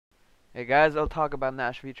Hey guys, I'll talk about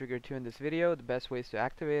Nash Vtrigger 2 in this video, the best ways to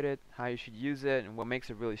activate it, how you should use it, and what makes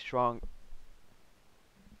it really strong.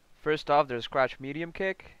 First off, there's Crouch Medium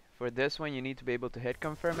Kick. For this one, you need to be able to hit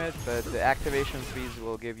confirm it, but the activation freeze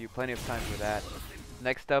will give you plenty of time for that.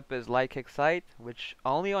 Next up is Light Kick Sight, which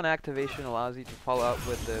only on activation allows you to follow up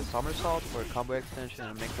with the somersault for a combo extension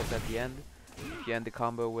and mix up at the end. If you end the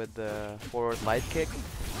combo with the forward light kick,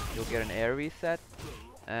 you'll get an air reset.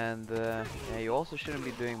 And yeah, you also shouldn't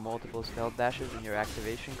be doing multiple stealth dashes in your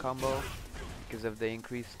activation combo because of the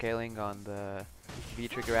increased scaling on the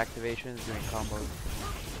V-trigger activations during combos.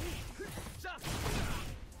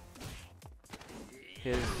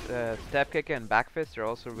 His step kick and back fist are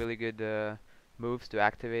also really good moves to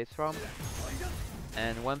activate from.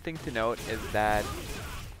 And one thing to note is that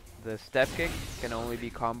the step kick can only be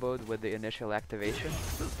comboed with the initial activation,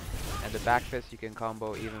 and the back fist you can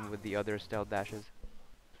combo even with the other stealth dashes.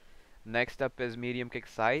 Next up is medium kick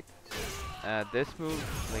sight. This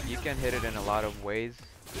move, like, you can hit it in a lot of ways.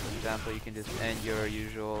 For example, you can just end your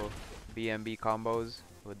usual BMB combos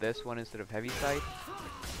with this one instead of heavy sight,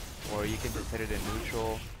 or you can just hit it in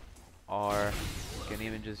neutral, or you can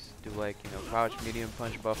even just do, like, you know, crouch medium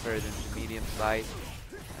punch buffer then medium sight.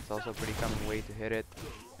 That's also a pretty common way to hit it.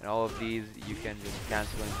 And all of these you can just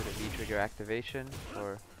cancel into the V-trigger activation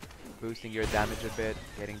for boosting your damage a bit,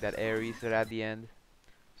 getting that air reset at the end.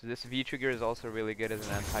 So this V-trigger is also really good as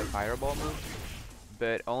an anti-fireball move,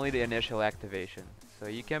 but only the initial activation. So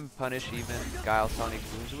you can punish even Guile Sonic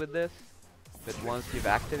Booms with this, but once you've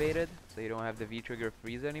activated, so you don't have the V-trigger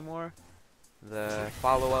freeze anymore, the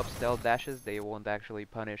follow-up stealth dashes, they won't actually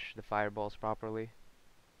punish the fireballs properly.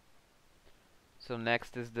 So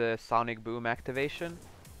next is the Sonic Boom activation,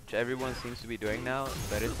 which everyone seems to be doing now,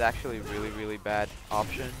 but it's actually a really bad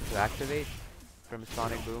option to activate from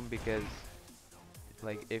Sonic Boom because,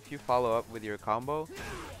 like, if you follow up with your combo,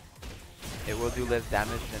 it will do less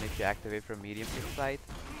damage than if you activate from medium kick sight,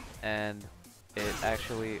 and it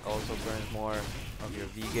actually also burns more of your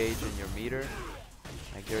V gauge and your meter.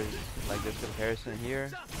 Like, there's like this comparison here,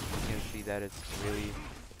 you can see that it's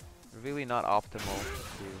really not optimal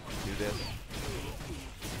to do this.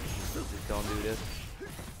 Just don't do this.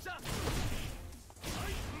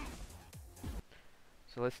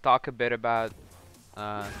 So let's talk a bit about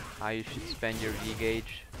how you should spend your V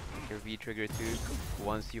gauge, like your V trigger 2,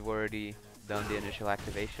 once you've already done the initial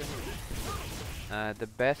activation. The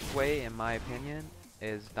best way, in my opinion,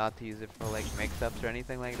 is not to use it for like mix-ups or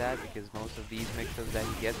anything like that, because most of these mix-ups that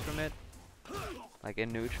he gets from it, like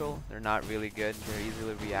in neutral, they're not really good, they're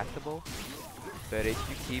easily reactable. But if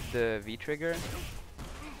you keep the V trigger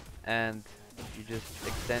and you just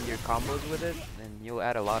extend your combos with it, then you'll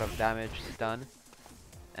add a lot of damage stun,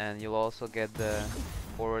 and you'll also get the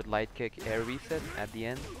forward light kick air reset at the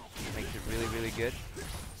end, which makes it really good.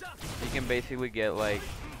 You can basically get like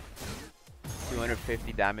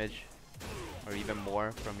 250 damage or even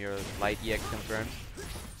more from your light EX confirms,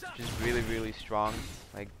 which is really strong.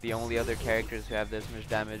 Like, the only other characters who have this much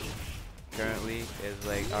damage currently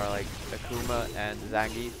are like Akuma and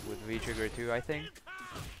Zangief with V-trigger 2, I think.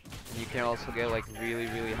 And you can also get like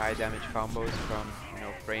really high damage combos from, you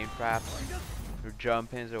know, frame traps or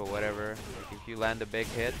jump ins or whatever. Like, if you land a big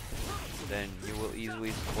hit, then you will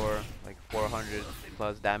easily score like 400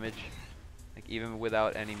 plus damage, like even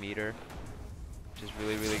without any meter, which is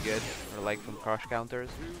really good. Or like from crush counters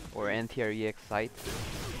or anti-EX sight.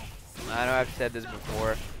 I know I've said this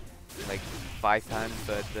before like 5 times,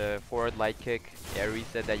 but the forward light kick air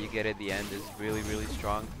reset that you get at the end is really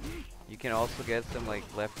strong. You can also get some like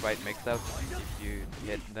left-right mix-ups if you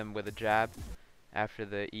hit them with a jab after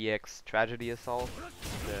the EX Tragedy Assault,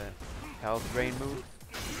 the health drain move.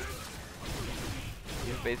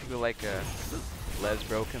 It's basically like a less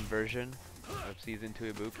broken version of Season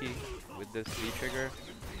 2 Ibuki with this V-trigger,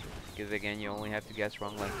 because again you only have to guess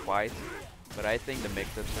wrong like twice, but I think the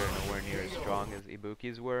mix-ups are nowhere near as strong as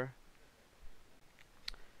Ibuki's were.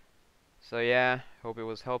 So yeah, hope it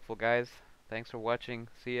was helpful guys. Thanks for watching,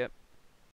 see ya.